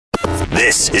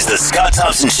This is the Scott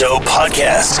Thompson Show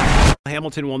podcast.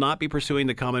 Hamilton will not be pursuing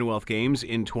the Commonwealth Games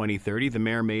in 2030. The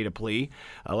mayor made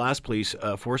a last plea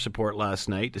for support last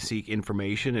night to seek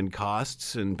information and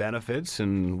costs and benefits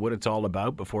and what it's all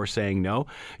about before saying no.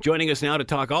 Joining us now to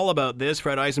talk all about this,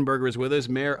 Fred Eisenberger is with us,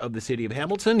 Mayor of the City of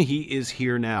Hamilton. He is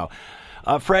here now.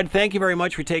 Fred, thank you very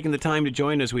much for taking the time to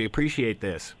join us. We appreciate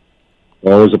this.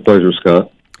 Always a pleasure,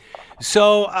 Scott.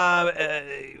 So,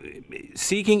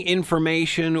 seeking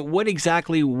information, what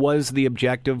exactly was the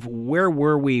objective? Where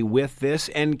were we with this?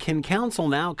 And can council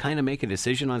now kind of make a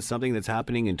decision on something that's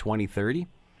happening in 2030?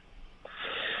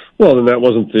 Well, then that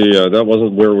wasn't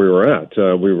where we were at.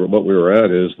 What we were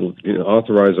at is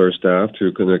authorize our staff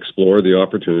to explore the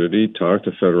opportunity, talk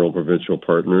to federal and provincial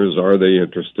partners. Are they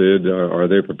interested? Are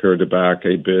they prepared to back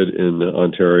a bid in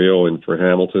Ontario and for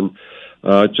Hamilton?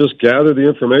 Just gather the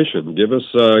information. Give us,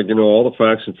 all the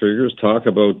facts and figures. Talk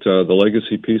about the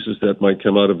legacy pieces that might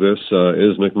come out of this.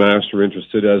 Is McMaster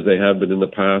interested, as they have been in the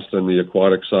past, on the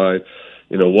aquatic side?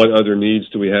 What other needs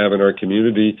do we have in our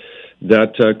community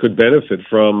that could benefit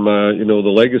from, the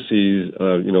legacy,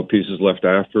 pieces left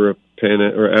after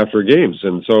after games?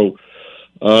 And so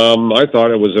I thought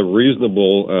it was a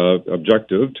reasonable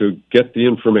objective to get the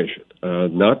information,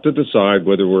 not to decide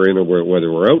whether we're in or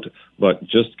whether we're out, but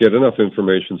just get enough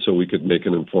information so we could make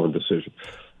an informed decision.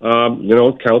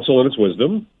 Council in its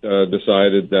wisdom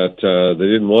decided that they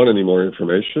didn't want any more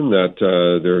information, that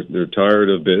they're tired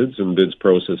of bids and bids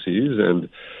processes, and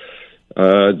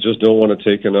just don't want to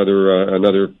take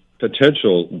another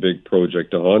potential big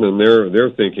project on. And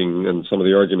they're thinking, and some of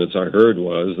the arguments I heard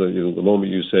was that the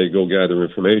moment you say go gather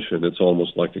information, it's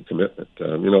almost like a commitment.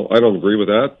 I don't agree with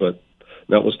that, but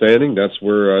notwithstanding, that's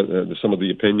where some of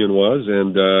the opinion was,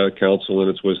 and council in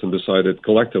its wisdom decided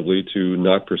collectively to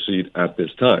not proceed at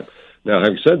this time. Now,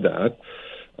 having said that,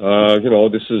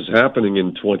 this is happening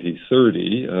in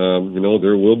 2030.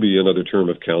 There will be another term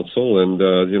of council, and,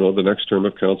 the next term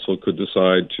of council could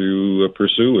decide to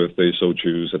pursue if they so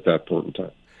choose at that point in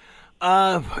time.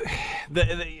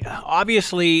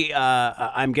 Obviously,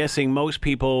 I'm guessing most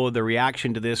people, the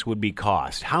reaction to this would be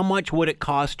cost. How much would it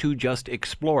cost to just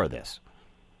explore this?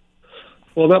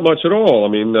 Well, not much at all. I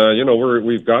mean,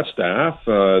 we've got staff.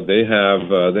 They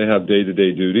have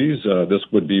day-to-day duties. This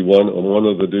would be one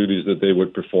of the duties that they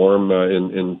would perform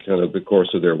in kind of the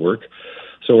course of their work.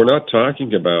 So we're not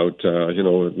talking about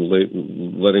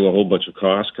letting a whole bunch of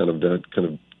costs kind of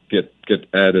get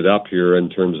added up here in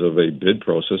terms of a bid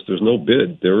process. There's no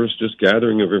bid. There is just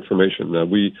gathering of information. Now,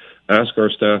 we ask our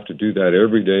staff to do that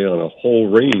every day on a whole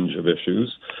range of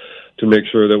issues, to make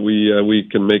sure that we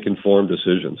can make informed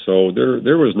decisions. So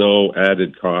there was no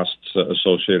added costs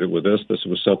associated with this. This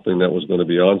was something that was going to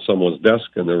be on someone's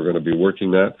desk, and they were going to be working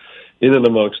that in and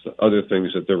amongst other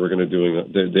things that they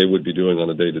would be doing on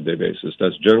a day-to-day basis.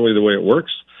 That's generally the way it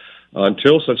works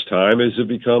until such time as it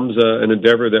becomes an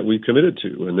endeavor that we've committed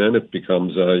to, and then it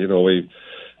becomes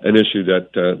an issue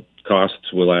that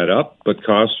costs will add up, but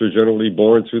costs are generally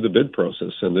borne through the bid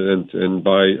process and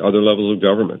by other levels of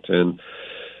government. And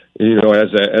as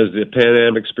the Pan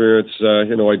Am experience,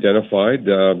 identified,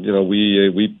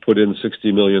 we put in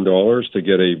 $60 million to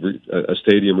get a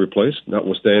stadium replaced,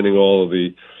 notwithstanding all of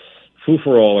the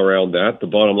foo-for-all around that. The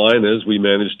bottom line is we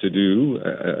managed to do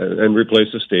and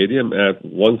replace a stadium at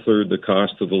one-third the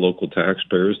cost of the local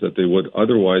taxpayers that they would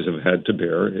otherwise have had to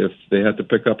bear if they had to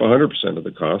pick up 100% of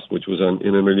the cost, which was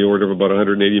in the order of about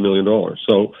 $180 million.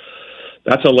 So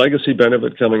that's a legacy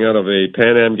benefit coming out of a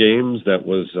Pan Am Games that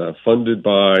was funded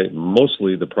by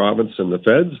mostly the province and the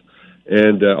feds,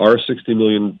 and our $60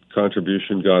 million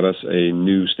contribution got us a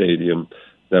new stadium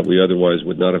that we otherwise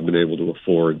would not have been able to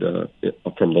afford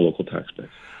from the local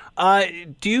taxpayers.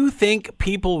 Do you think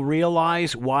people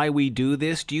realize why we do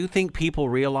this? Do you think people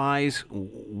realize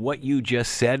what you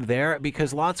just said there?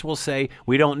 Because lots will say,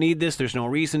 we don't need this, there's no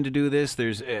reason to do this,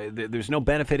 there's no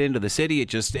benefit into the city, it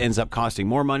just ends up costing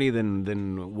more money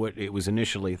than what it was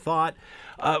initially thought.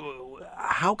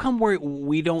 How come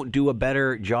we don't do a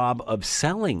better job of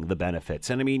selling the benefits?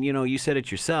 And I mean, you said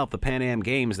it yourself, the Pan Am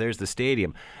Games, there's the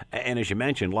stadium. And as you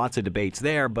mentioned, lots of debates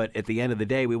there, but at the end of the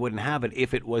day, we wouldn't have it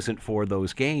if it wasn't for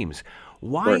those games.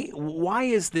 Why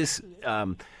is this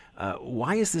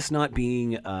not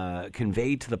being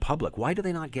conveyed to the public? Why do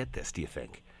they not get this, do you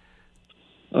think?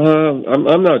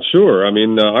 I'm not sure. I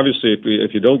mean, obviously,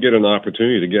 if you don't get an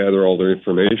opportunity to gather all the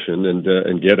information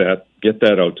and get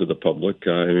that out to the public,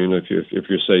 I mean, if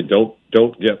you say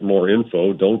don't get more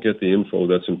info, don't get the info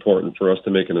that's important for us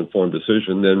to make an informed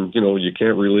decision, then you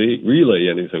can't really relay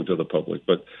anything to the public.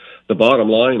 But the bottom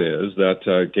line is that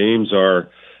games are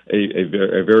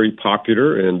a very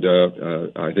popular and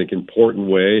I think important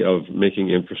way of making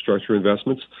infrastructure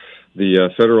investments. The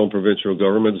federal and provincial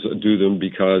governments do them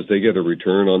because they get a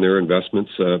return on their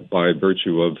investments by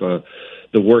virtue of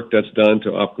the work that's done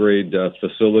to upgrade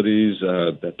facilities,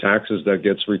 the taxes that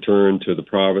gets returned to the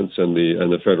province and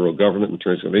the federal government in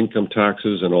terms of income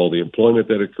taxes and all the employment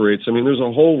that it creates. I mean, there's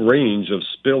a whole range of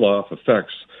spill-off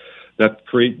effects that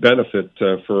create benefit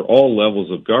for all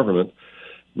levels of government,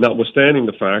 notwithstanding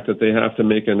the fact that they have to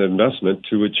make an investment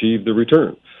to achieve the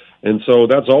return. And so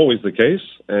that's always the case.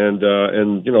 And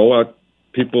you know what?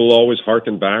 People always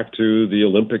harken back to the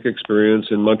Olympic experience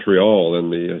in Montreal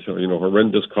and the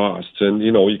horrendous costs. And,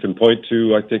 you can point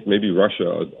to, I think, maybe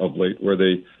Russia of late, where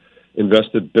they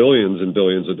invested billions and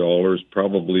billions of dollars,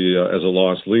 probably as a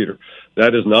loss leader.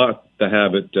 That is not the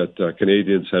habit that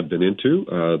Canadians have been into.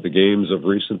 The games of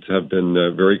recent have been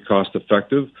very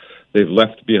cost-effective. They've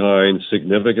left behind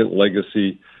significant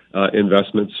legacy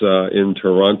investments in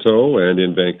Toronto and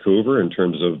in Vancouver in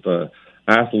terms of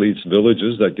athletes'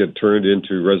 villages that get turned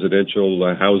into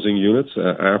residential housing units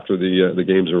after the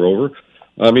games are over.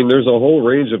 I mean, there's a whole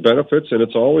range of benefits, and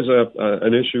it's always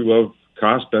an issue of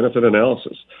cost-benefit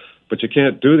analysis. But you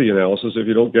can't do the analysis if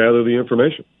you don't gather the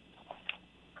information.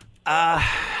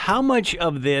 How much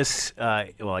of this,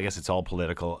 well, I guess it's all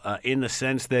political, in the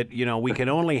sense that, we can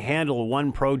only handle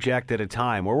one project at a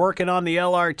time. We're working on the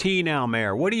LRT now,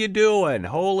 Mayor. What are you doing?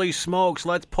 Holy smokes,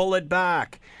 let's pull it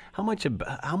back. How much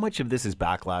of this is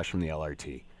backlash from the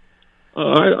LRT?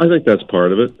 I think that's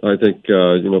part of it. I think,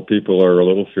 people are a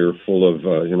little fearful of,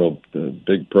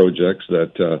 big projects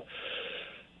that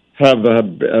have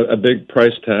a big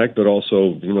price tag, but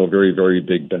also, very, very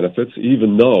big benefits,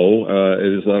 even though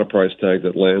it is not a price tag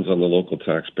that lands on the local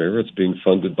taxpayer. It's being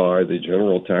funded by the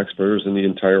general taxpayers in the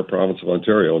entire province of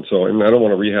Ontario. And so, I don't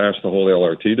want to rehash the whole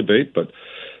LRT debate, but,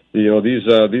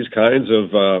 these kinds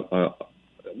of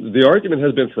the argument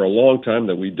has been for a long time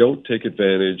that we don't take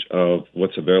advantage of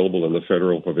what's available in the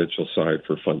federal provincial side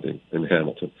for funding in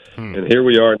Hamilton. And here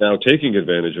we are now taking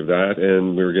advantage of that,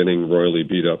 and we're getting royally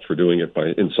beat up for doing it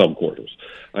in some quarters.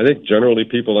 I think generally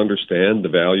people understand the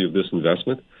value of this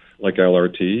investment, like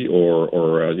LRT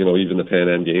or even the Pan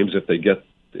Am Games, if they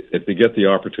get the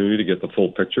opportunity to get the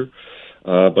full picture.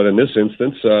 But in this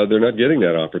instance, they're not getting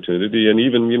that opportunity. And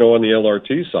even, on the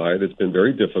LRT side, it's been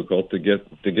very difficult to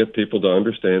get people to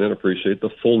understand and appreciate the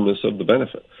fullness of the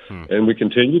benefit. And we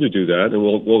continue to do that, and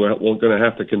we're going to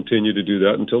have to continue to do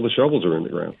that until the shovels are in the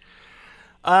ground.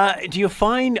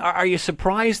 Are you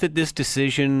surprised at this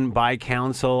decision by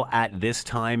council at this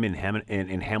time in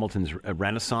Hamilton's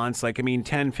renaissance?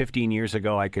 10, 15 years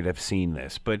ago, I could have seen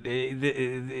this, but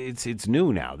it's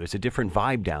new now. There's a different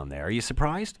vibe down there. Are you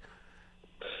surprised?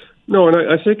 No, and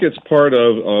I think it's part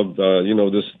of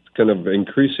this kind of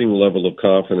increasing level of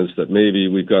confidence that maybe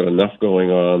we've got enough going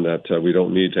on that we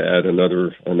don't need to add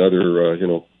another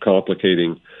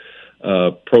complicating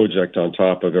project on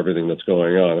top of everything that's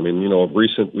going on. I mean, of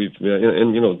recent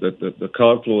the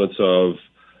confluence of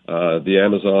the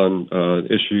Amazon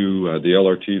issue, the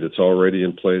LRT that's already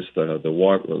in place, the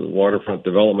waterfront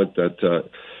development that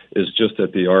is just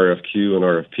at the RFQ and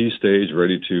RFP stage,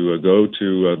 ready to go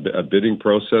to a bidding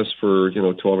process for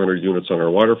 1,200 units on our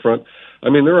waterfront. I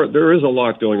mean, there is a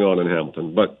lot going on in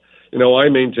Hamilton, but I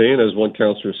maintain, as one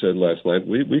councillor said last night,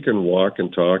 we can walk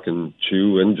and talk and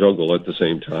chew and juggle at the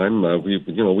same time.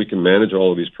 We can manage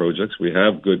all of these projects. We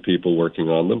have good people working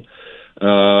on them.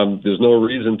 There's no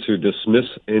reason to dismiss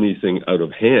anything out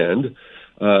of hand.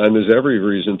 And there's every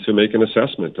reason to make an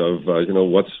assessment of,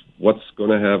 what's going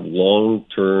to have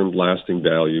long-term lasting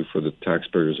value for the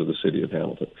taxpayers of the city of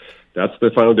Hamilton. That's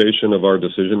the foundation of our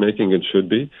decision-making. It should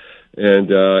be. And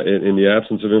in the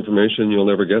absence of information, you'll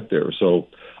never get there. So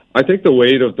I think the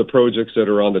weight of the projects that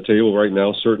are on the table right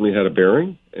now certainly had a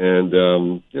bearing. And,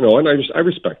 and I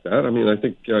respect that. I mean, I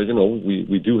think,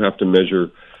 we do have to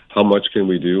measure how much can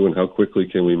we do and how quickly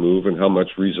can we move and how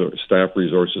much staff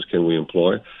resources can we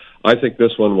employ. I think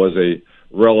this one was a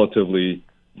relatively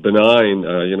benign,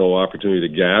 opportunity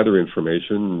to gather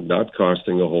information, not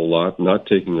costing a whole lot, not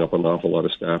taking up an awful lot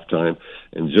of staff time,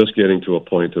 and just getting to a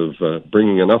point of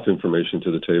bringing enough information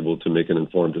to the table to make an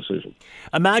informed decision.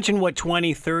 Imagine what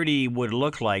 2030 would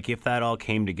look like if that all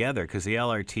came together, because the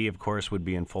LRT, of course, would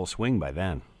be in full swing by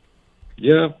then.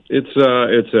 Yeah, it's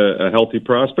a healthy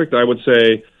prospect. I would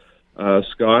say,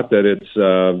 Scott, that it's,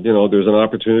 there's an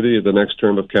opportunity at the next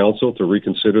term of council to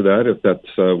reconsider that if that's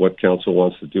what council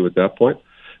wants to do at that point.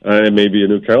 It may be a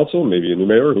new council, maybe a new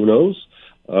mayor, who knows?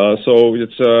 So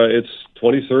it's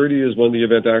 2030 is when the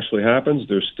event actually happens.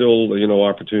 There's still,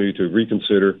 opportunity to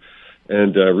reconsider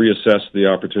and reassess the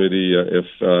opportunity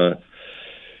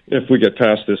if we get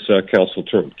past this council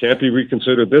term. Can't be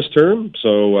reconsidered this term,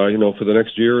 so for the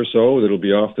next year or so, it'll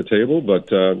be off the table. But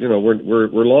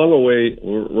we're long away.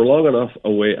 We're long enough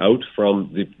away out from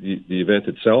the event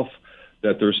itself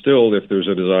that there's still, if there's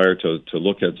a desire to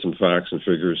look at some facts and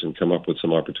figures and come up with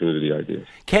some opportunity ideas.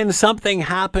 Can something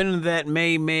happen that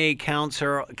may make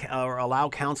council or allow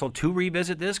council to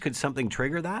revisit this? Could something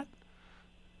trigger that?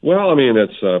 Well, I mean,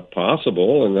 it's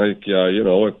possible, and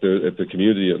if the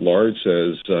community at large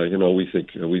says, we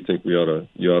think you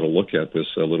ought to look at this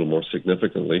a little more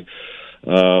significantly,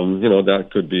 that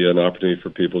could be an opportunity for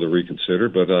people to reconsider.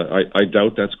 But I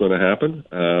doubt that's going to happen.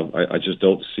 I just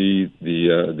don't see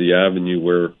the avenue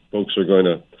where folks are going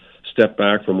to step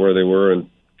back from where they were and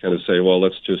kind of say, well,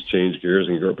 let's just change gears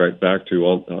and get back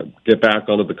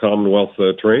onto the Commonwealth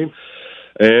train.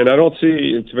 And I don't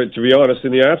see, to be honest,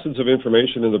 in the absence of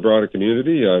information in the broader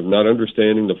community, not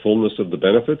understanding the fullness of the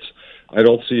benefits, I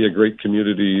don't see a great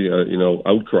community,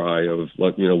 outcry of,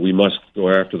 we must go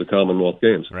after the Commonwealth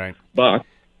Games. Right. But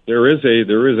there is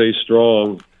a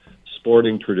strong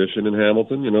sporting tradition in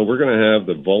Hamilton. We're going to have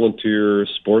the Volunteer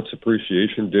Sports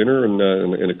Appreciation Dinner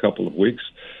in a couple of weeks.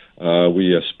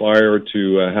 We aspire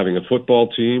to having a football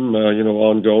team,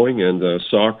 ongoing, and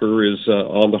soccer is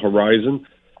on the horizon.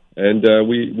 And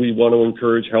we want to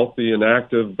encourage healthy and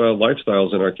active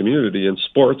lifestyles in our community, and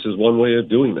sports is one way of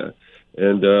doing that.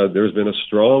 And there's been a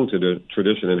strong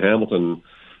tradition in Hamilton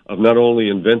of not only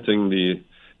inventing the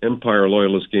Empire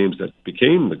Loyalist Games that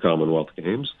became the Commonwealth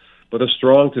Games, but a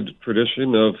strong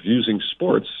tradition of using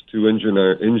sports to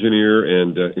engineer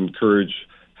and encourage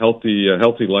healthy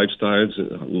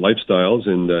lifestyles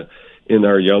in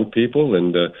our young people,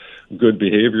 and good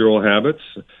behavioral habits,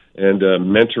 and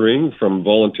mentoring from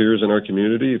volunteers in our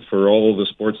community for all of the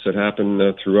sports that happen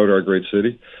throughout our great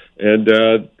city. And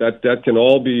that can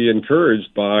all be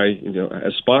encouraged by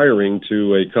aspiring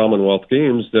to a Commonwealth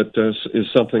Games that is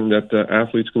something that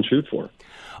athletes can shoot for.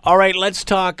 All right, let's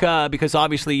talk, because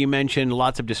obviously you mentioned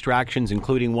lots of distractions,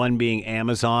 including one being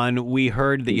Amazon. We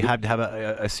heard that you have to have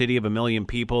a city of 1 million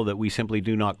people, that we simply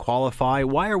do not qualify.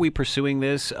 Why are we pursuing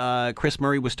this? Chris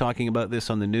Murray was talking about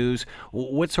this on the news.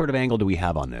 What sort of angle do we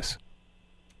have on this?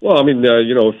 Well, I mean,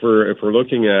 if we're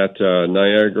looking at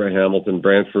Niagara, Hamilton,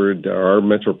 Brantford, our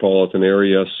metropolitan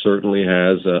area certainly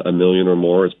has 1 million or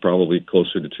more. It's probably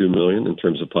closer to 2 million in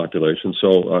terms of population.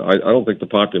 So I don't think the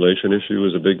population issue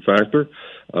is a big factor.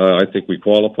 I think we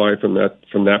qualify from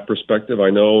that perspective.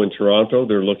 I know in Toronto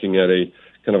they're looking at a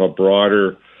kind of a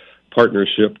broader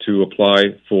partnership to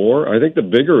apply for. I think the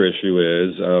bigger issue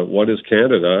is what is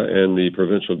Canada and the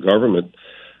provincial government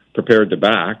prepared to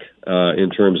back in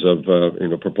terms of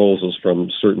proposals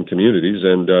from certain communities,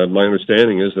 and my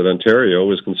understanding is that Ontario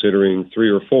is considering 3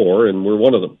 or 4, and we're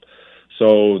one of them.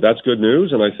 So that's good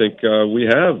news, and I think we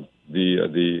have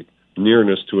the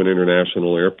nearness to an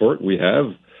international airport. We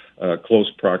have close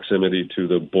proximity to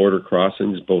the border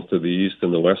crossings, both to the east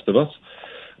and the west of us.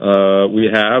 We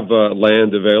have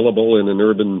land available in an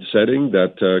urban setting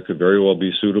that could very well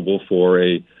be suitable for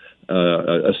a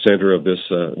center of this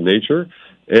nature.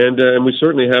 And we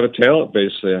certainly have a talent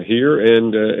base here,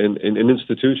 and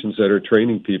institutions that are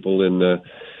training people in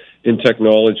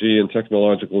technology and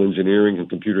technological engineering and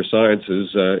computer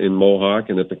sciences in Mohawk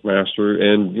and at McMaster,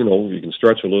 and you can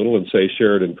stretch a little and say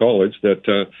Sheridan College that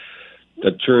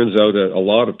churns out a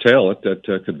lot of talent that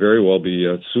could very well be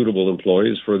suitable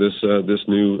employees for this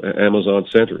new Amazon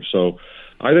Center. So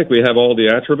I think we have all the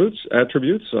attributes.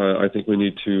 I think we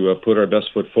need to put our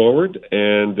best foot forward.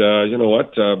 And you know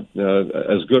what?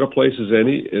 As good a place as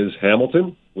any is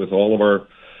Hamilton, with all of our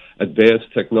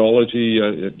advanced technology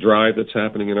drive that's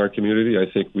happening in our community. I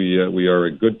think we are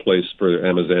a good place for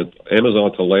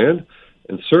Amazon to land,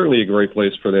 and certainly a great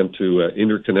place for them to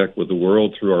interconnect with the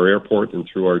world through our airport and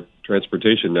through our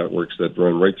transportation networks that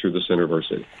run right through the center of our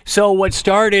city. So what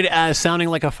started as sounding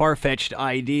like a far-fetched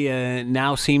idea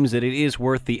now seems that it is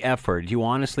worth the effort. Do you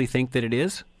honestly think that it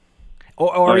is?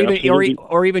 Or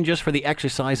even just for the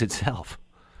exercise itself?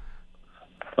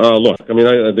 Look, I mean,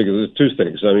 I think there's two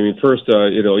things. I mean, first,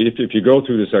 if you go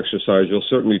through this exercise, you'll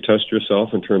certainly test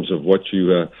yourself in terms of what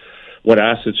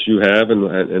assets you have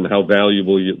and how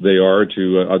valuable they are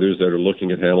to others that are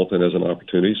looking at Hamilton as an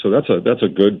opportunity. So that's a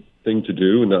good thing to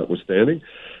do, notwithstanding.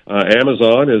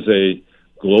 Amazon is a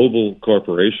global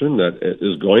corporation that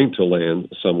is going to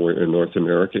land somewhere in North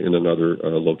America in another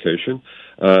location.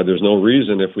 There's no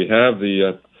reason if we can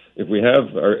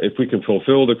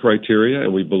fulfill the criteria,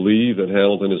 and we believe that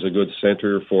Hamilton is a good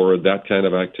center for that kind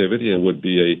of activity and would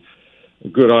be a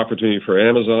good opportunity for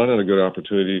Amazon and a good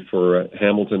opportunity for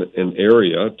Hamilton and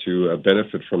area to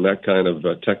benefit from that kind of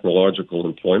technological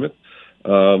employment.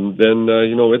 then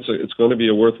it's going to be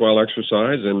a worthwhile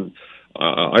exercise. And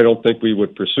I don't think we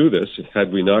would pursue this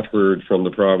had we not heard from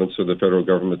the province or the federal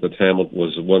government that Hamilton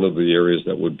was one of the areas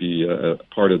that would be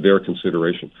part of their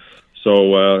consideration.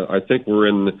 So I think we're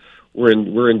in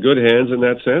good hands in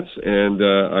that sense, and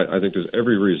I think there's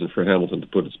every reason for Hamilton to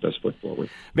put its best foot forward.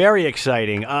 Very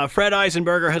exciting. Fred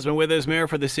Eisenberger has been with us, Mayor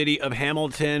for the City of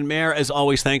Hamilton. Mayor, as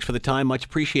always, thanks for the time. Much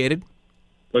appreciated.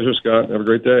 Pleasure, Scott. Have a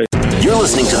great day. You're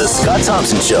listening to The Scott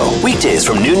Thompson Show, weekdays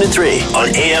from noon to 3 on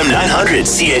AM 900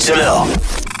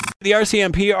 CHML. The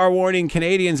RCMP are warning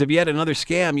Canadians of yet another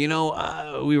scam.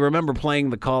 We remember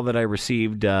playing the call that I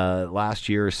received last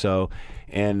year or so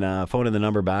and phoning the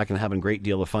number back and having a great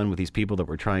deal of fun with these people that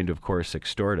were trying to, of course,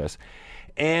 extort us.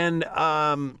 And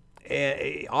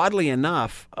oddly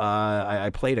enough,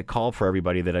 I played a call for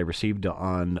everybody that I received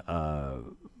on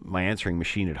my answering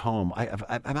machine at home.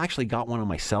 I've actually got one on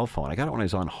my cell phone. I got it when I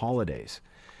was on holidays.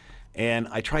 And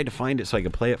I tried to find it so I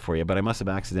could play it for you, but I must have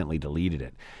accidentally deleted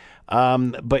it.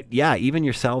 But yeah, even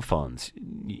your cell phones,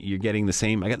 you're getting the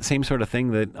same. I got the same sort of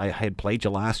thing that I had played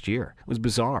you last year. It was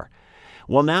bizarre.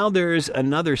 Well, now there's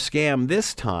another scam.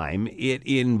 This time it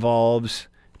involves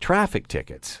traffic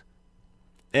tickets.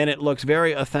 And it looks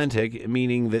very authentic,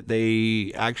 meaning that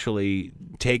they actually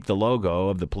take the logo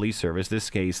of the police service, this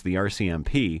case the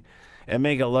RCMP, and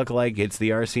make it look like it's the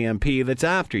RCMP that's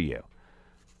after you.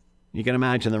 You can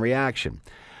imagine the reaction.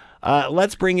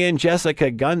 Let's bring in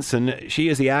Jessica Gunson. She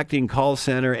is the acting call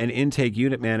center and intake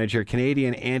unit manager,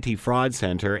 Canadian Anti-Fraud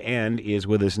Center, and is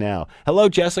with us now. Hello,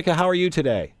 Jessica. How are you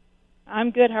today?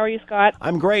 I'm good. How are you, Scott?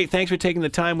 I'm great. Thanks for taking the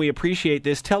time. We appreciate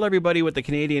this. Tell everybody what the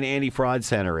Canadian Anti-Fraud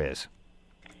Center is.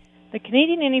 The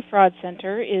Canadian Anti-Fraud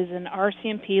Center is an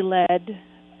RCMP-led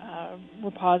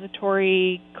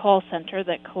repository call center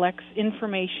that collects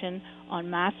information on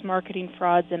mass marketing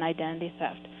frauds and identity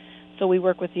theft. So we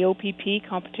work with the OPP,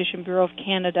 Competition Bureau of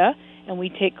Canada, and we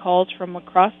take calls from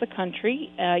across the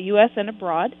country, U.S. and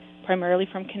abroad, primarily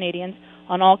from Canadians,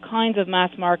 on all kinds of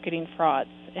mass marketing frauds.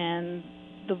 And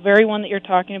the very one that you're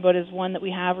talking about is one that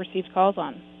we have received calls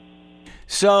on.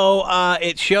 So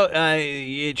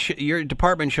your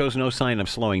department shows no sign of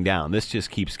slowing down. This just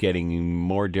keeps getting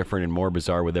more different and more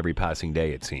bizarre with every passing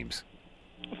day, it seems.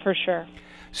 For sure.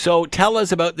 So tell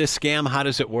us about this scam. How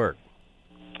does it work?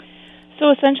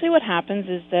 So essentially what happens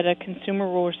is that a consumer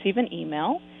will receive an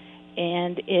email,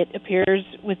 and it appears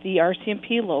with the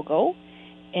RCMP logo,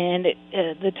 and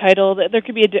the title, there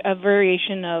could be a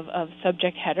variation of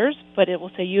subject headers, but it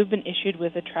will say you've been issued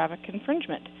with a traffic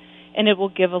infringement. And it will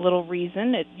give a little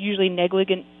reason. It's usually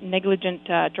negligent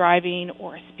driving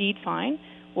or a speed fine.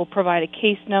 We'll provide a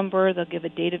case number. They'll give a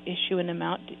date of issue and the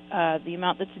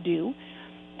amount that's due.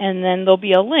 And then there'll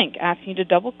be a link asking you to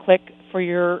double-click for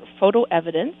your photo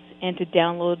evidence and to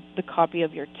download the copy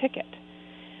of your ticket.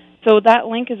 So that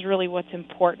link is really what's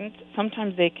important.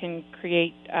 Sometimes they can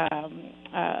create,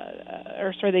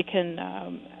 they can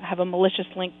have a malicious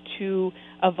link to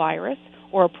a virus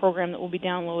or a program that will be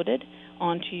downloaded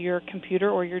onto your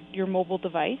computer or your mobile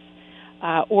device,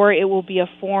 or it will be a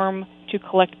form to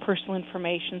collect personal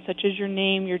information such as your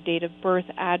name, your date of birth,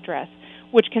 address,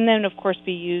 which can then, of course,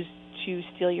 be used to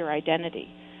steal your identity.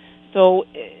 So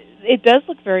it does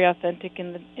look very authentic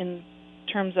in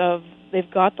terms of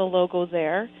they've got the logo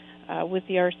there with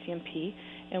the RCMP,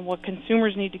 and what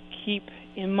consumers need to keep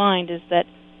in mind is that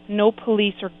no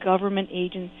police or government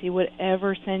agency would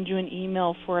ever send you an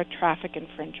email for a traffic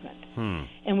infringement.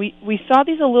 And we saw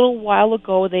these a little while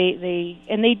ago.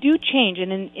 They do change.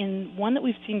 And in one that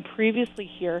we've seen previously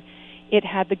here, it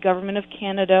had the Government of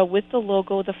Canada with the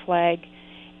logo, the flag,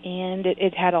 and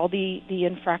it had all the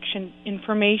infraction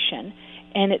information.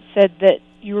 And it said that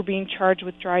you were being charged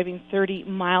with driving 30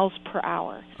 miles per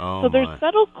hour. So there's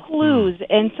subtle clues,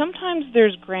 and sometimes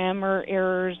there's grammar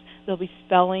errors. There'll be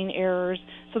spelling errors.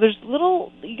 So there's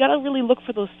you got to really look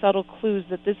for those subtle clues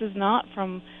that this is not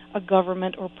from a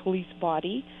government or police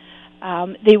body.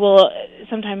 They will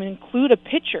sometimes include a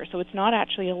picture, so it's not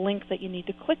actually a link that you need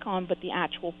to click on, but the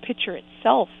actual picture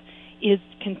itself is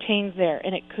contained there,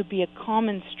 and it could be a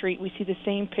common street. We see the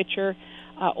same picture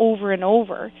over and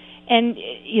over. And,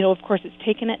 of course, it's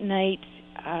taken at night.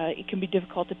 It can be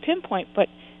difficult to pinpoint, but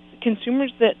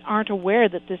consumers that aren't aware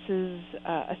that this is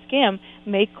a scam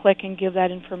may click and give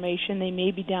that information. They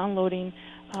may be downloading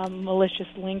malicious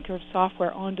link or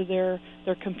software onto their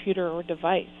computer or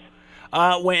device.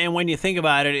 When you think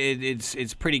about it,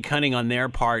 it's pretty cunning on their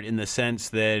part in the sense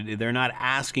that they're not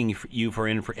asking you for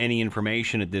any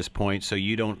information at this point, so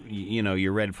you don't,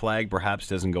 your red flag perhaps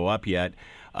doesn't go up yet.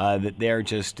 That they're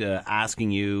just asking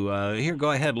you, here,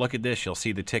 go ahead, look at this, you'll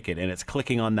see the ticket, and it's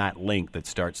clicking on that link that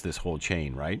starts this whole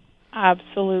chain, right?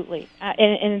 Absolutely,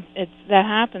 and that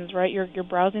happens, right? You're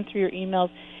browsing through your emails,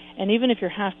 and even if you're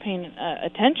half paying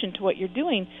attention to what you're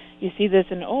doing, you see this,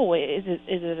 and is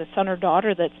it a son or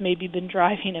daughter that's maybe been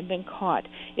driving and been caught?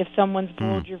 If someone's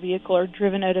borrowed your vehicle or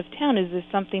driven out of town, is this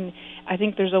something? I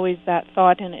think there's always that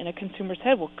thought in a consumer's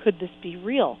head. Well, could this be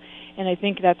real? And I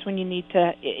think that's when you need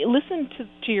to listen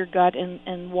to your gut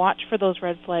and watch for those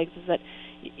red flags. Is that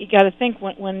you got to think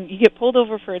when you get pulled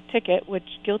over for a ticket, which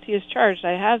guilty as charged,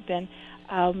 I have been.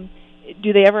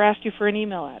 Do they ever ask you for an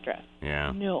email address?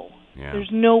 Yeah. No. Yeah. There's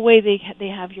no way they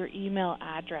have your email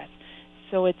address.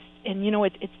 So it's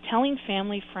telling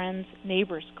family, friends,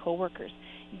 neighbors, coworkers,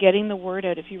 getting the word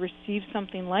out. If you receive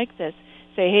something like this,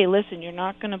 say, hey, listen, you're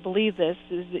not going to believe this.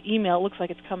 The email looks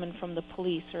like it's coming from the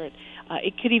police, or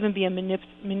it could even be a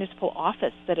municipal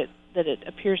office that it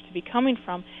appears to be coming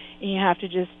from, and you have to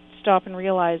just stop and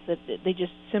realize that they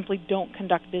just simply don't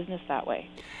conduct business that way.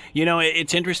 You know,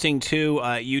 it's interesting, too.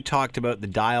 You talked about the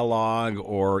dialogue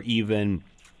or even,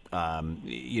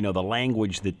 the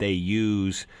language that they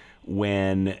use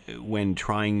when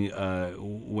trying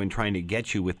to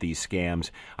get you with these scams.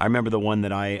 I remember the one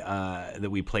that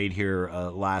we played here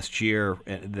last year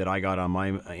that I got on my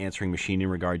answering machine in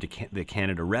regard to the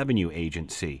Canada Revenue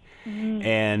Agency,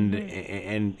 and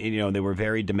they were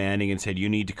very demanding and said, you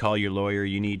need to call your lawyer,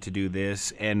 you need to do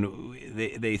this, and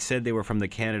they said they were from the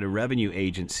Canada Revenue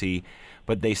Agency,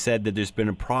 but they said that there's been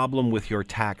a problem with your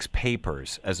tax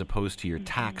papers as opposed to your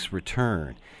tax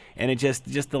return. And it just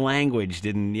the language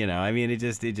didn't,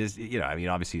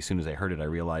 obviously as soon as I heard it, I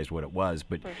realized what it was.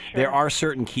 But there are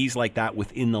certain keys like that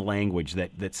within the language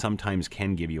that sometimes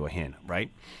can give you a hint, right?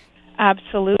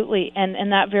 Absolutely.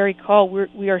 And that very call,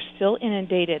 we are still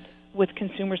inundated with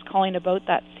consumers calling about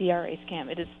that CRA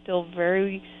scam. It is still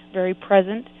very, very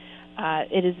present.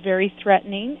 It is very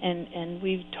threatening, and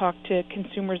we've talked to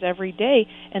consumers every day,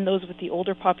 and those with the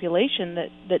older population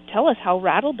that tell us how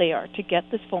rattled they are to get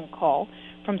this phone call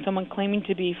from someone claiming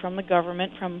to be from the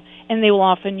government, and they will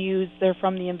often use they're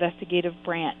from the investigative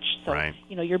branch. So right.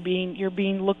 You're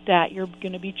being looked at, you're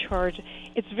going to be charged.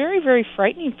 It's very, very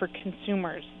frightening for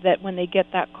consumers that when they get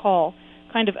that call,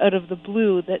 kind of out of the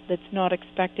blue, that's not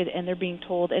expected, and they're being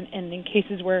told, and in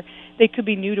cases where they could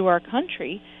be new to our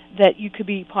country, that you could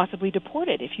be possibly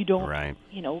deported if you don't, right.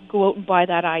 Go out and buy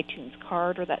that iTunes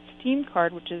card or that Steam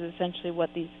card, which is essentially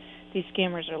what these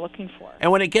scammers are looking for.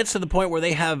 And when it gets to the point where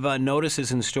they have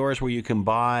notices in stores where you can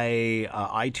buy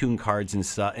iTunes cards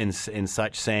and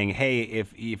such saying, hey,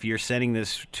 if you're sending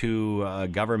this to a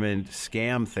government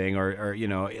scam thing or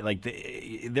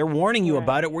they're warning you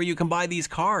about it where you can buy these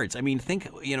cards. I mean, think,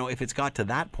 if it's got to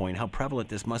that point, how prevalent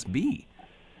this must be.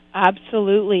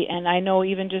 Absolutely. And I know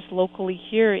even just locally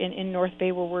here in North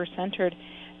Bay where we're centered,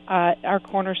 our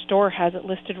corner store has it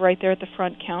listed right there at the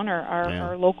front counter,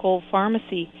 our local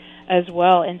pharmacy as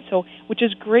well, and so, which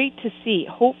is great to see.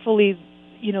 Hopefully,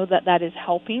 that is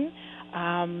helping.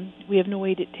 We have no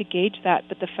way to gauge that,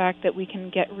 but the fact that we can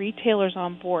get retailers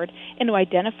on board and to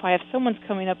identify if someone's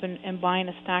coming up and buying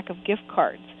a stack of gift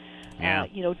cards,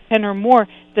 10 or more,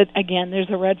 that again, there's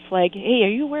a red flag. Hey, are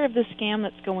you aware of this scam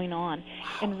that's going on? Wow.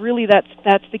 And really, that's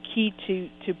the key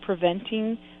to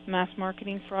preventing mass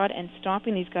marketing fraud and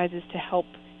stopping these guys, is to help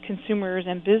consumers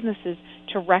and businesses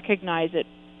to recognize it.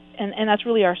 And that's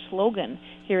really our slogan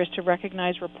here, is to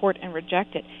recognize, report, and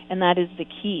reject it. And that is the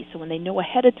key. So when they know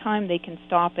ahead of time, they can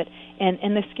stop it.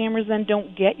 And the scammers then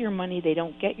don't get your money. They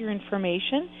don't get your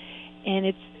information. And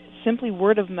it's simply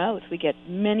word of mouth. We get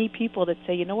many people that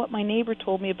say, you know what, my neighbor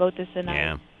told me about this, and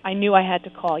I knew I had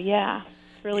to call. Yeah.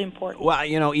 Really important. Well,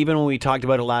 even when we talked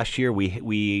about it last year,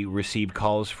 we received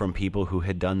calls from people who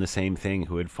had done the same thing,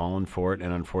 who had fallen for it,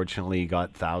 and unfortunately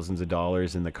got thousands of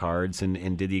dollars in the cards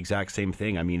and did the exact same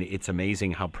thing. I mean, it's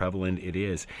amazing how prevalent it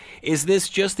is. Is this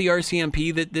just the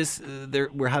RCMP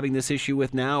that we're having this issue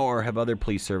with now, or have other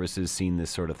police services seen this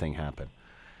sort of thing happen?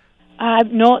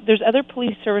 No, there's other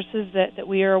police services that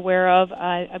we are aware of.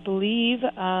 I believe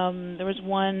there was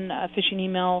one phishing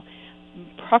email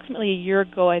approximately a year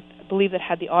ago, I believe, that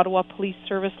had the Ottawa Police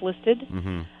Service listed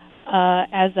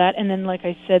as that. And then, like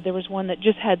I said, there was one that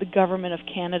just had the Government of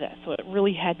Canada. So it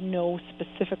really had no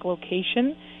specific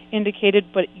location indicated,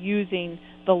 but using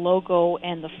the logo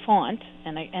and the font.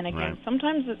 And again, right.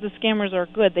 Sometimes the scammers are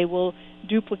good. They will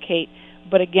duplicate.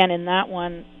 But again, in that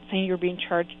one, saying you're being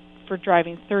charged for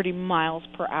driving 30 miles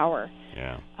per hour.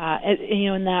 Yeah.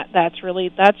 And that's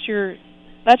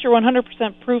your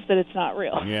 100% proof that it's not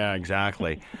real. Yeah,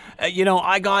 exactly.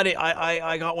 I got it.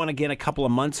 I got one again a couple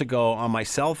of months ago on my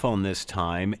cell phone this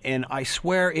time, and I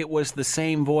swear it was the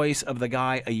same voice of the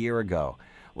guy a year ago.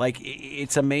 Like,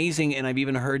 it's amazing, and I've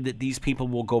even heard that these people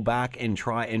will go back and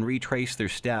try and retrace their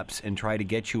steps and try to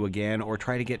get you again, or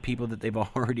try to get people that they've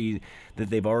already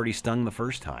stung the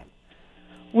first time.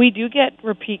 We do get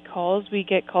repeat calls. We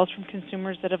get calls from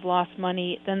consumers that have lost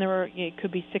money. Then it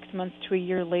could be 6 months to a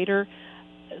year later.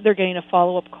 They're getting a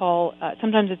follow-up call.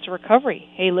 Sometimes it's a recovery.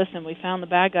 Hey, listen, we found the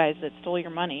bad guys that stole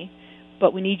your money,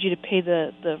 but we need you to pay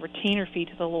the retainer fee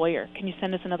to the lawyer. Can you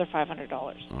send us another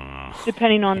 $500?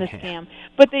 Depending on the scam.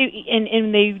 But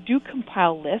they do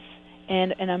compile lists,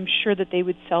 and I'm sure that they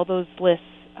would sell those lists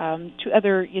to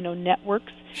other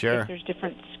networks. Sure. If there's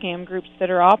different scam groups that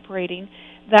are operating,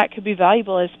 that could be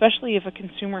valuable, especially if a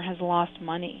consumer has lost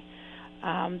money.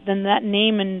 Then that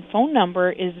name and phone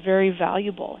number is very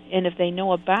valuable. And if they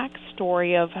know a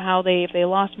backstory of how if they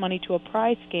lost money to a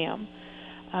prize scam,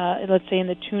 let's say in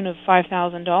the tune of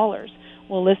 $5,000,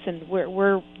 well, listen,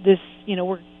 we're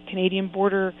Canadian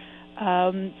Border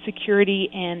Security,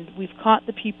 and we've caught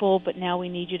the people, but now we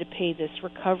need you to pay this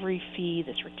recovery fee,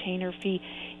 this retainer fee.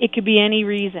 It could be any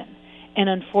reason. And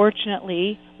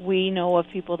unfortunately, we know of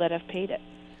people that have paid it.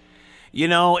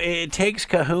 It takes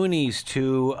kahoonies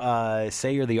to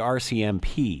say you're the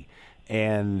RCMP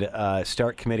and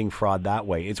start committing fraud that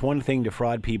way. It's one thing to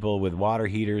fraud people with water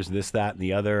heaters, this, that, and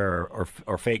the other,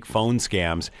 or fake phone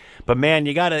scams. But man,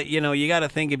 you gotta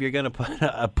think, if you're gonna put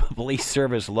a police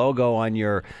service logo on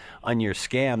your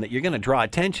scam, that you're gonna draw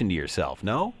attention to yourself.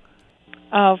 No?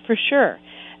 For sure.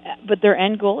 But their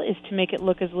end goal is to make it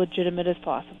look as legitimate as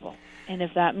possible. And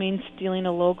if that means stealing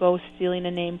a logo, stealing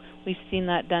a name, we've seen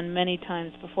that done many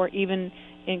times before, even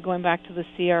in going back to the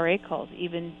CRA calls,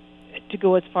 even to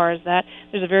go as far as that.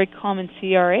 There's a very common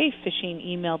CRA phishing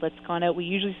email that's gone out. We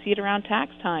usually see it around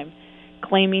tax time,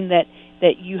 claiming that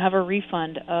you have a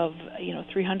refund of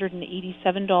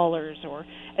 $387 or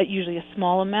usually a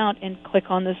small amount, and click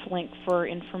on this link for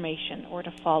information or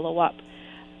to follow up.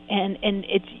 And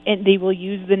they will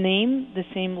use the name, the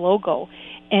same logo.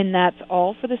 And that's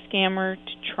all for the scammer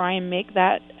to try and make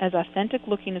that as authentic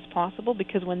looking as possible,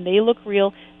 because when they look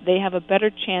real, they have a better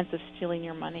chance of stealing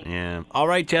your money. Yeah. All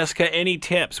right, Jessica, any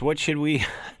tips? What should we...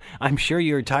 I'm sure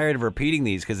you're tired of repeating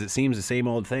these because it seems the same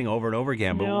old thing over and over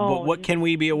again. But what can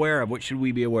we be aware of? What should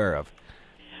we be aware of?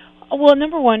 Well,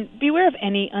 number one, beware of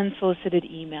any unsolicited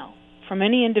email from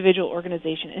any individual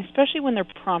organization, especially when they're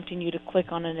prompting you to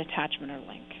click on an attachment or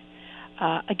link.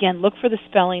 Again, look for the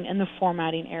spelling and the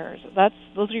formatting errors.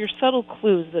 Those are your subtle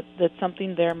clues that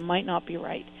something there might not be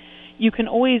right. You can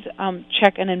always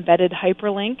check an embedded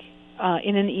hyperlink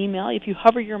in an email. If you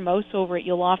hover your mouse over it,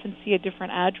 you'll often see a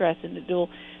different address, and it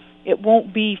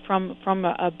won't be from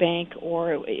a bank,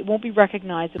 or it won't be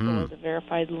recognizable as a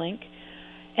verified link.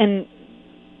 And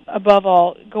above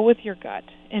all, go with your gut.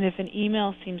 And if an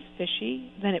email seems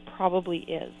fishy, then it probably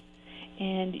is.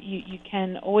 And you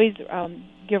can always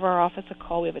give our office a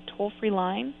call. We have a toll-free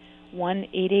line,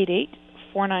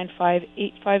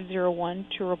 1-888-495-8501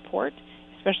 to report,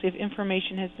 especially if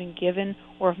information has been given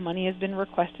or if money has been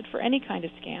requested for any kind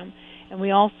of scam. And we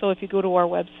also, if you go to our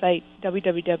website,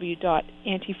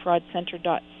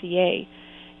 www.antifraudcenter.ca,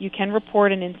 you can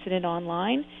report an incident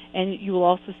online, and you will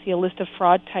also see a list of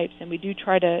fraud types. And we do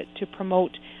try to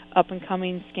promote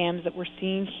up-and-coming scams that we're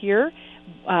seeing here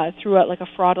throughout, like a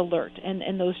fraud alert,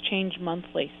 and those change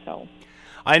monthly. So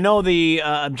I know the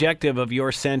objective of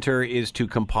your center is to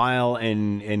compile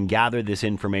and gather this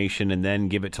information and then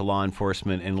give it to law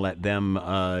enforcement and let them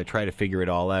try to figure it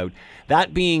all out.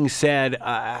 That being said,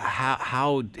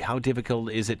 how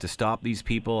difficult is it to stop these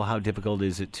people? How difficult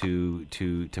is it to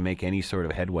make any sort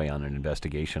of headway on an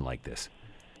investigation like this?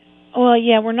 Well,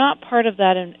 yeah, we're not part of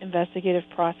that investigative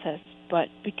process, but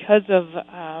because of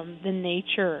the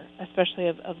nature, especially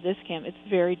of this scam, it's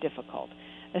very difficult,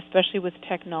 especially with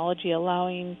technology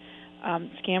allowing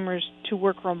scammers to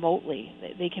work remotely.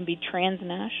 They can be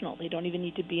transnational. They don't even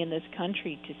need to be in this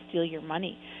country to steal your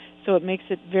money. So it makes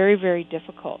it very, very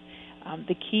difficult.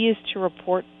 The key is to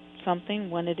report something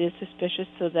when it is suspicious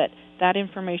so that that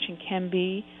information can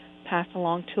be passed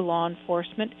along to law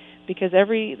enforcement, because there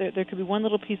could be one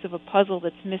little piece of a puzzle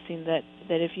that's missing that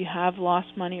if you have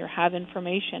lost money or have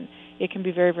information, it can be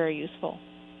very, very useful.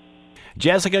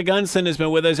 Jessica Gunson has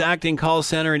been with us, Acting Call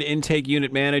Center and Intake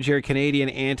Unit Manager, Canadian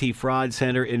Anti-Fraud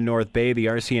Center in North Bay. The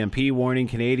RCMP warning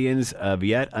Canadians of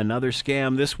yet another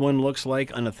scam. This one looks like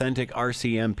an authentic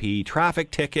RCMP traffic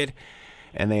ticket,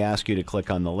 and they ask you to click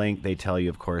on the link. They tell you,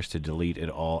 of course, to delete it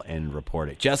all and report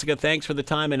it. Jessica, thanks for the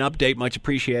time and update. Much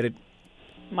appreciated.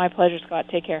 My pleasure, Scott.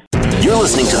 Take care. You're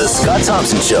listening to The Scott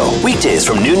Thompson Show, weekdays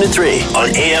from noon to 3 on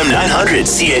AM 900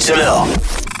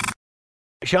 CHML.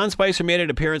 Sean Spicer made an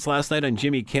appearance last night on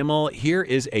Jimmy Kimmel. Here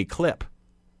is a clip.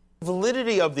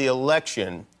 Validity of the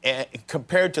election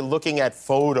compared to looking at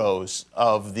photos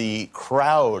of the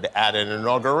crowd at an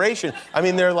inauguration. I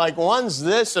mean, they're like, one's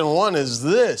this and one is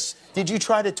this. Did you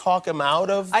try to talk him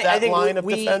out of that line of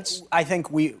defense? I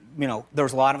think there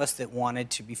was a lot of us that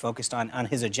wanted to be focused on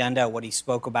his agenda, what he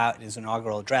spoke about in his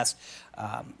inaugural address.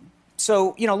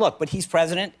 So, look, but he's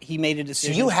president. He made a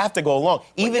decision. So you have to go along,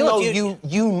 even though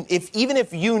even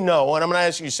if you know, and I'm going to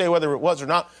ask you to say whether it was or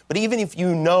not, but even if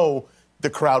you know the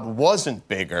crowd wasn't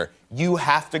bigger, you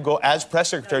have to go, as press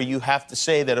secretary, you have to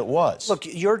say that it was. Look,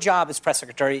 your job as press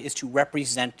secretary is to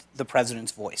represent the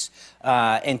president's voice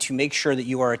and to make sure that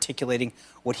you are articulating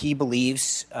what he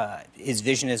believes his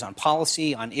vision is on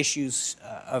policy, on issues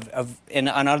and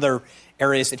on other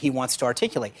areas that he wants to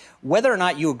articulate. Whether or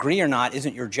not you agree or not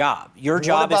isn't your job. Your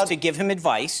job is to give him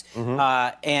advice,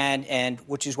 and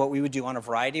which is what we would do on a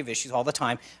variety of issues all the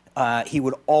time. He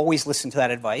would always listen to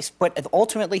that advice, but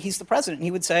ultimately he's the president. And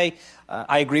he would say,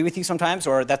 I agree with you sometimes,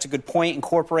 or that's a good point,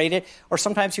 incorporate it. Or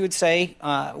sometimes he would say,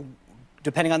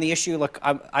 depending on the issue, look,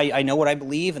 I know what I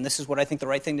believe, and this is what I think the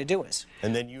right thing to do is.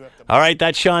 And then you have to... All right,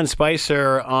 that's Sean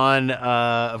Spicer on,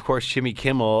 of course, Jimmy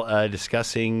Kimmel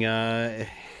discussing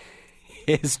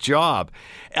his job.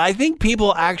 I think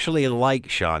people actually like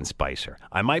Sean Spicer.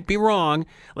 I might be wrong.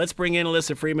 Let's bring in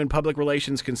Alyssa Freeman, public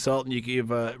relations consultant. You've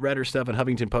read her stuff at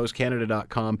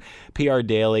HuffingtonPostCanada.com, PR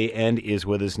Daily, and is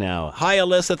with us now. Hi,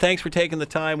 Alyssa. Thanks for taking the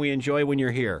time. We enjoy when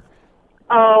you're here.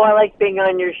 Oh, I like being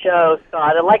on your show,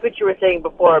 Scott. I like what you were saying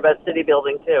before about city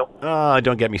building, too. Oh,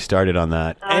 don't get me started on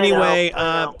that. I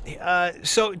know.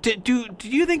 So do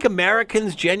you think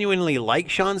Americans genuinely like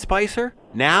Sean Spicer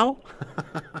now?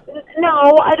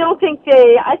 No, I don't think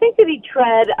I think that he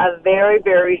tread a very,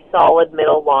 very solid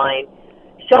middle line.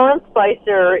 Sean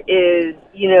Spicer is,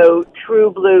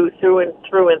 true blue through and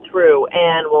through,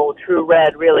 and, true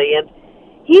red, really. And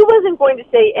he wasn't going to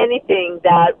say anything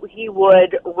that he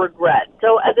would regret.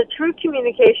 So as a true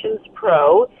communications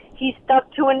pro, he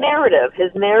stuck to a narrative.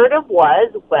 His narrative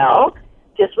was,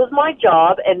 this was my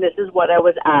job, and this is what I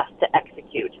was asked to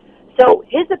execute. So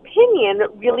his opinion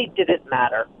really didn't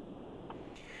matter.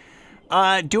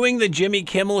 Doing the Jimmy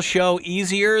Kimmel show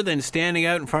easier than standing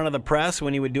out in front of the press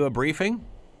when he would do a briefing?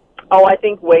 Oh, I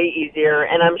think way easier,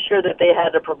 and I'm sure that they had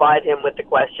to provide him with the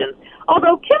questions.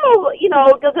 Although Kimmel,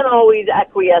 doesn't always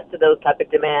acquiesce to those type of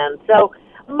demands. So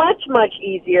much, much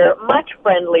easier, much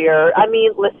friendlier. I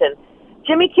mean, listen,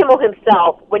 Jimmy Kimmel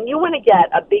himself, when you want to get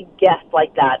a big guest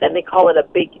like that, and they call it a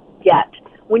big get,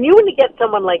 when you want to get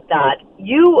someone like that,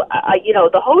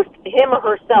 the host, him or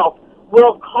herself,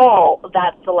 will call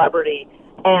that celebrity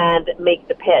and make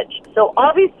the pitch. So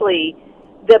obviously,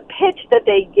 the pitch that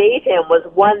they gave him was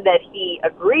one that he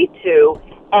agreed to,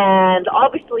 and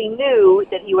obviously knew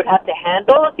that he would have to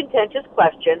handle a contentious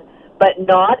question, but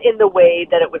not in the way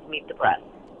that it would meet the press.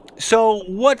 So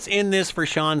what's in this for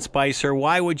Sean Spicer?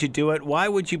 Why would you do it? Why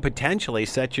would you potentially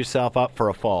set yourself up for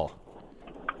a fall?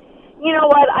 You know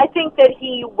what? I think that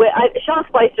Sean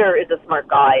Spicer is a smart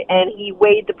guy, and he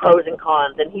weighed the pros and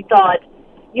cons, and he thought,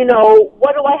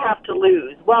 what do I have to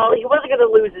lose? Well, he wasn't going to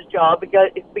lose his job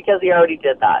because he already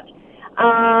did that.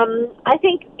 I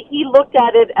think he looked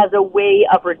at it as a way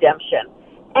of redemption,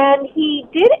 and he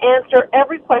did answer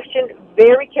every question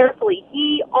very carefully.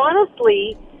 He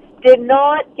honestly did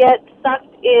not get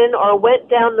sucked in or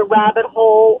went down the rabbit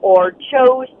hole or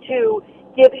chose to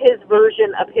give his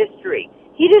version of history.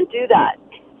 He didn't do that.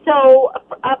 So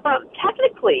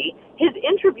technically, his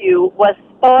interview was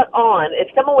spot on.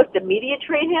 If someone was to media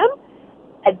train him,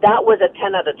 that was a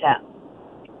 10 out of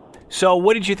 10. So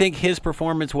what did you think his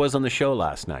performance was on the show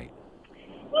last night?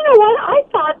 You know what? I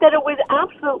thought that it was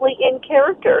absolutely in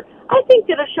character. I think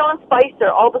that if Sean Spicer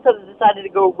all of a sudden decided to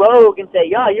go rogue and say,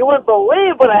 you wouldn't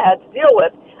believe what I had to deal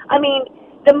with. I mean,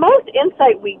 the most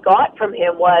insight we got from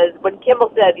him was when Kimmel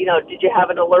said, did you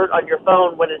have an alert on your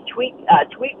phone when his tweet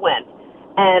went?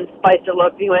 And Spicer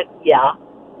looked and he went, yeah.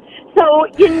 So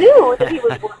you knew that he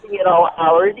was working at all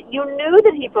hours. You knew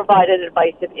that he provided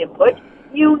advice and input.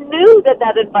 You knew that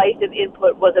advice and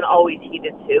input wasn't always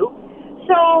heeded to.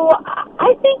 So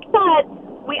I think that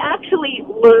we actually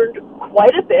learned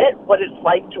quite a bit what it's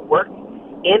like to work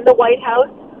in the White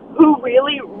House, who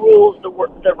really rules the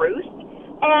roost,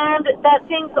 and that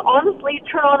things honestly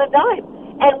turn on a dime.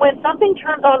 And when something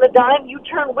turns on a dime, you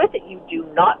turn with it. You do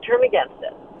not turn against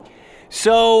it.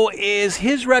 So is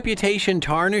his reputation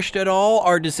tarnished at all,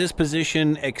 or does this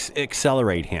position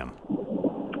accelerate him?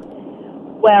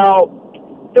 Well,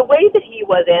 the way that he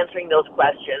was answering those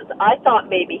questions, I thought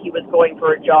maybe he was going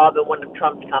for a job in one of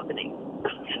Trump's companies.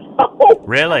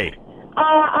 Really?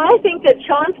 I think that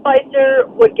Sean Spicer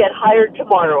would get hired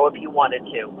tomorrow if he wanted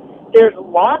to. There's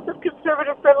lots of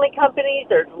conservative-friendly companies.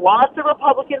 There's lots of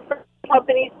Republican-friendly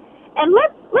companies. And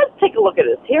let's take a look at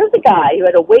this. Here's a guy who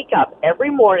had to wake up every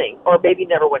morning, or maybe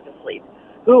never went to sleep,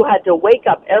 who had to wake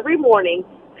up every morning,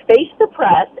 face the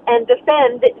press, and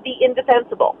defend the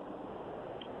indefensible.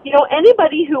 You know,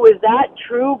 anybody who is that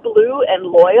true blue and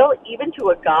loyal, even to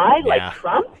a guy like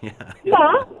Trump, you'd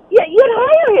hire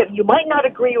him. You might not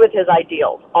agree with his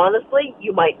ideals. Honestly,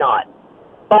 you might not.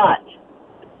 But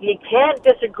you can't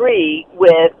disagree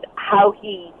with how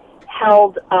he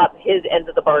held up his end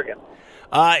of the bargain.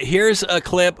 Here's a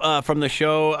clip from the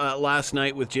show last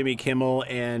night with Jimmy Kimmel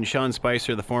and Sean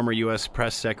Spicer, the former U.S.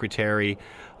 press secretary,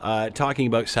 talking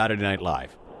about Saturday Night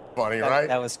Live. Funny, right?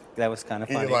 That was kind of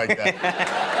funny. He liked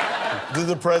that. Did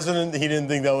the president, he didn't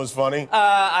think that was funny?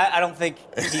 I don't think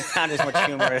he found as much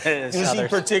humor as others. Was he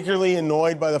particularly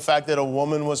annoyed by the fact that a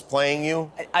woman was playing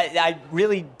you? I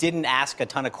really didn't ask a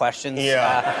ton of questions.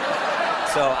 Yeah.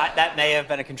 So that may have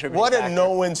been a contributing What factor. a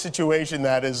no-win situation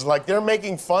that is. Like, they're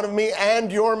making fun of me, and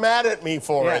you're mad at me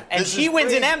for it. And she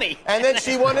wins an Emmy. And then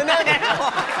she won an Emmy.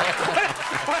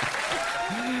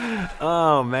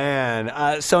 Oh,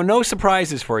 man. So no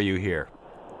surprises for you here.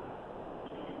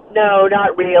 No,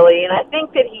 not really. And I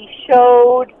think that he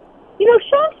showed, you know,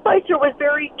 Sean Spicer was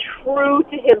very true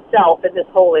to himself in this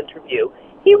whole interview.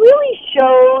 He really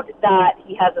showed that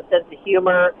he has a sense of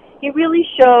humor. He really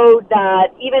showed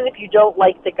that even if you don't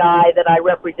like the guy that I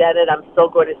represented, I'm still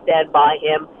going to stand by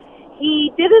him.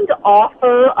 He didn't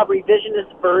offer a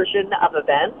revisionist version of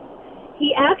events.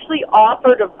 He actually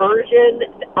offered a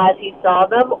version as he saw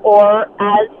them, or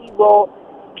as he will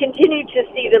continue to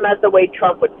see them as the way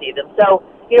Trump would see them. So,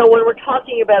 you know, when we're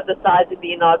talking about the size of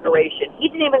the inauguration, he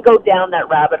didn't even go down that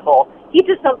rabbit hole. He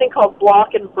did something called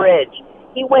block and bridge.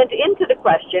 He went into the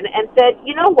question and said,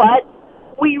 you know what?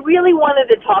 We really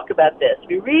wanted to talk about this.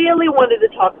 We really wanted to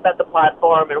talk about the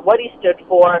platform and what he stood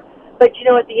for. But, you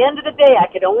know, at the end of the day,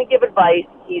 I could only give advice.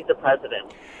 He's the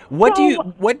president.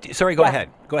 Sorry, go ahead.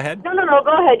 Go ahead. No,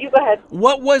 go ahead. You go ahead.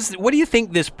 What do you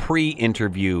think this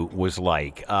pre-interview was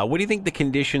like? What do you think the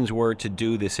conditions were to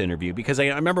do this interview? Because I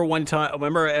remember one time,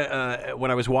 when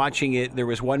I was watching it, there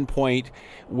was one point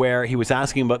where he was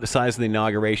asking about the size of the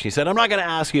inauguration. He said, I'm not going to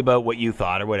ask you about what you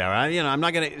thought or whatever. I'm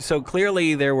not going to. So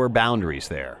clearly there were boundaries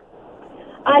there.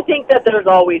 I think that there's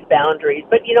always boundaries.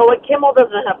 But you know what? Kimmel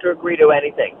doesn't have to agree to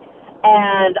anything.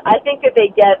 And I think that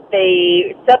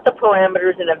they set the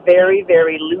parameters in a very,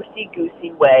 very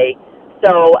loosey-goosey way.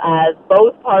 So as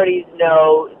both parties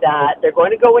know that they're going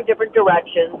to go in different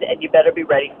directions, and you better be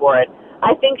ready for it.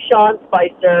 I think Sean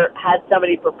Spicer had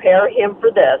somebody prepare him for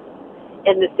this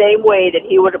in the same way that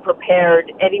he would have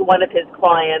prepared any one of his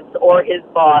clients or his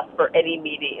boss for any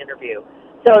media interview.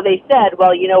 So they said,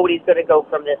 well, you know what, he's going to go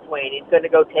from this way, and he's going to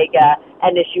go take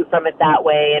an issue from it that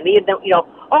way. And,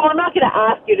 I'm not going to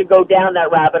ask you to go down that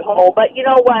rabbit hole, but you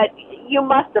know what, you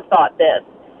must have thought this.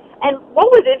 And what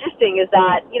was interesting is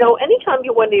that, you know, anytime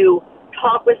you want to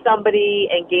talk with somebody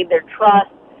and gain their trust,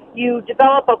 you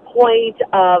develop a point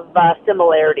of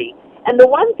similarity. And the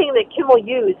one thing that Kimmel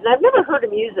used, and I've never heard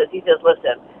him use this, he says,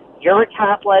 listen, you're a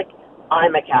Catholic,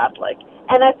 I'm a Catholic.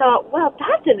 And I thought, well,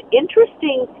 that's an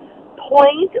interesting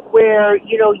point where,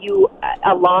 you know, you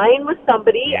align with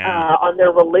somebody on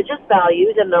their religious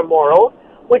values and their morals,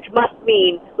 which must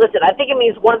mean, listen, I think it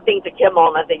means one thing to Kimmel,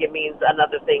 and I think it means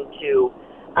another thing to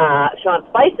Sean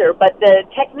Spicer. But the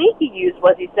technique he used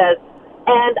was, he says,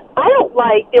 and I don't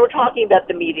like, they were talking about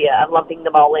the media and lumping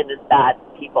them all in as bad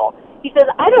people. He says,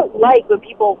 I don't like when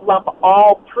people lump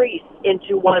all priests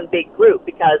into one big group,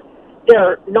 because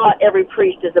not every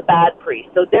priest is a bad priest.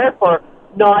 So therefore,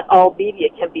 not all media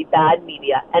can be bad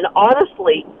media. And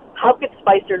honestly, how could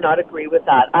Spicer not agree with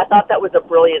that? I thought that was a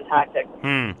brilliant tactic.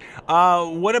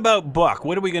 What about Buck?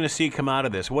 What are we going to see come out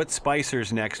of this? What's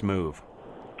Spicer's next move?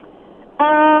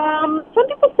 Some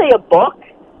people say a book,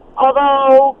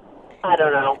 although I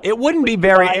don't know. It wouldn't be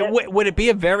very. Would it be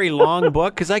a very long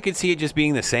book? Because I could see it just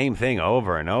being the same thing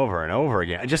over and over and over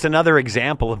again. Just another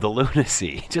example of the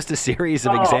lunacy. Just a series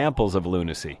of examples of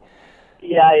lunacy.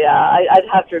 Yeah, I'd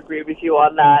have to agree with you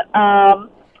on that.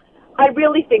 I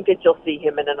really think that you'll see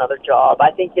him in another job.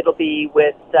 I think it'll be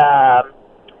with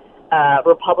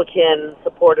Republican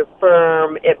supportive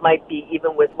firm. It might be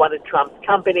even with one of Trump's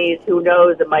companies. Who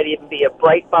knows? It might even be a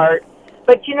Breitbart.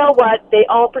 But you know what? They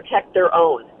all protect their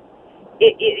own.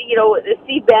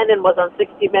 Steve Bannon was on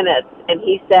 60 Minutes, and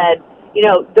he said, you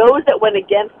know, those that went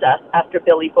against us after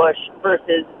Billy Bush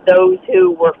versus those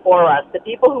who were for us. The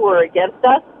people who were against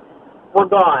us were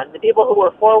gone. The people who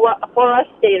were for us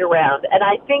stayed around. And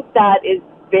I think that is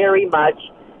very much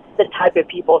the type of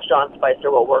people Sean Spicer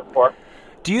will work for.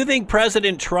 Do you think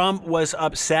President Trump was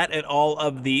upset at all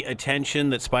of the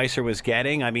attention that Spicer was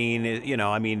getting? I mean,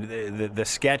 the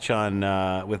sketch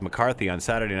on with McCarthy on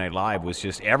Saturday Night Live was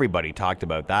just, everybody talked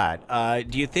about that.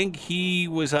 Do you think he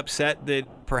was upset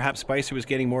that perhaps Spicer was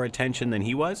getting more attention than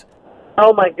he was?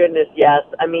 Oh my goodness, yes.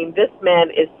 I mean, this man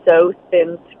is so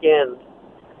thin-skinned.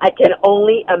 I can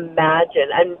only imagine.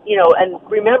 And, and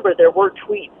remember, there were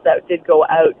tweets that did go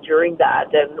out during that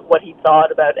and what he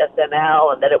thought about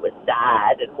SNL and that it was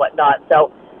sad and whatnot.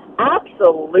 So,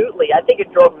 absolutely. I think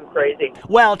it drove him crazy.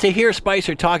 Well, to hear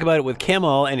Spicer talk about it with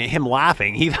Kimmel and him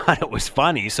laughing, he thought it was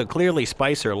funny. So, clearly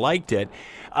Spicer liked it.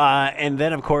 And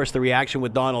then, of course, the reaction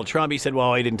with Donald Trump, he said,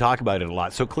 well, he didn't talk about it a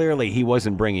lot. So, clearly he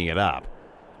wasn't bringing it up.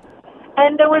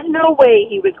 And there was no way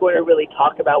he was going to really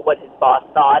talk about what his boss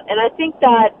thought. And I think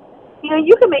that,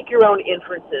 you can make your own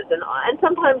inferences. And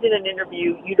sometimes in an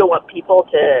interview, you don't want people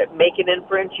to make an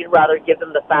inference. You'd rather give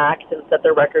them the facts and set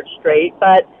their record straight.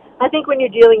 But I think when you're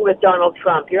dealing with Donald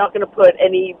Trump, you're not going to put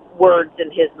any words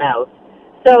in his mouth.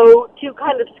 So to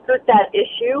kind of skirt that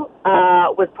issue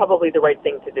was probably the right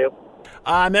thing to do.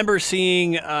 I remember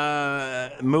seeing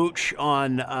Mooch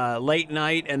on Late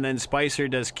Night, and then Spicer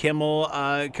does Kimmel.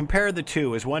 Compare the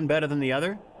two. Is one better than the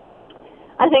other?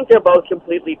 I think they're both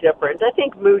completely different. I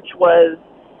think Mooch was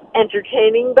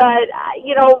entertaining, but,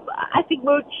 I think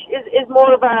Mooch is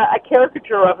more of a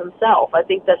caricature of himself. I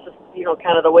think that's just,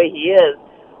 kind of the way he is.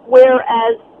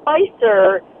 Whereas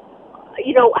Spicer,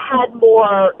 had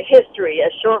more history.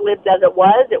 As short-lived as it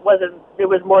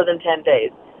was more than 10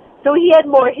 days. So he had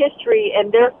more history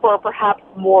and therefore perhaps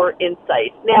more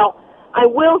insight. Now, I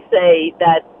will say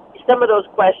that some of those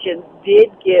questions did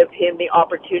give him the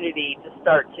opportunity to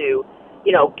start to,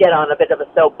 get on a bit of a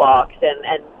soapbox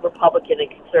and Republican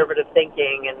and conservative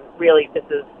thinking, and really this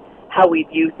is how we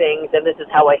view things and this is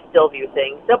how I still view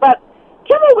things. So, but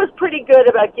Kimmel was pretty good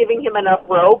about giving him enough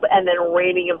rope and then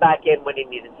reining him back in when he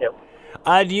needed to.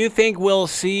 Do you think we'll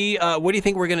see, what do you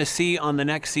think we're going to see on the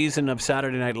next season of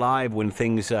Saturday Night Live when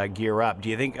things gear up? Do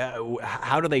you think,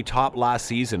 how do they top last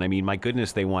season? I mean, my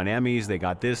goodness, they won Emmys, they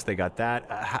got this, they got that.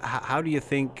 How do you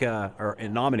think, or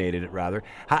nominated it rather,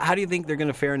 how do you think they're going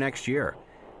to fare next year?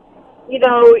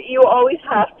 You always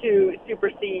have to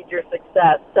supersede your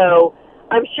success. So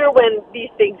I'm sure when these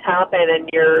things happen and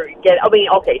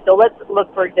so let's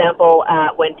look, for example,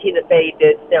 at when Tina Fey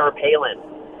did Sarah Palin.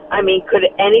 I mean, do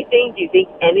you think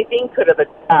anything could have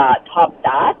topped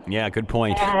that? Yeah, good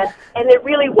point. And it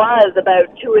really was about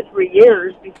 2 or 3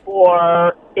 years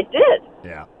before it did.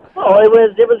 Yeah. Oh, it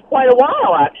was quite a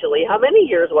while, actually. How many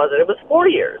years was it? It was 4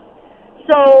 years.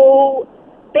 So,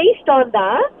 based on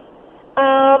that,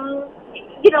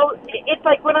 it's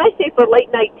like when I say for late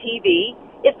night TV,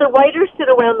 if the writers sit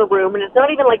around the room, and it's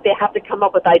not even like they have to come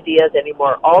up with ideas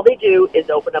anymore. All they do is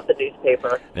open up the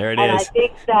newspaper. There it is. And I is.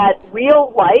 think that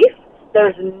real life,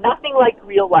 there's nothing like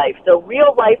real life. So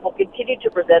real life will continue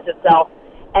to present itself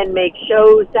and make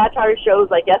satire shows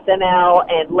like SNL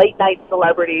and late night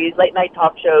celebrities, late night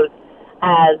talk shows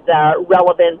as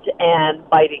relevant and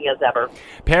biting as ever.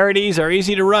 Parodies are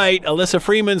easy to write. Alyssa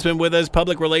Freeman's been with us,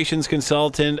 public relations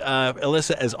consultant.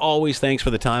 Alyssa, as always, thanks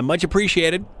for the time. Much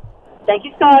appreciated. Thank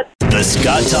you, Scott. The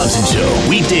Scott Thompson Show,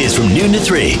 weekdays from noon to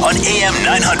 3 on AM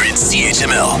 900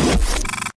 CHML.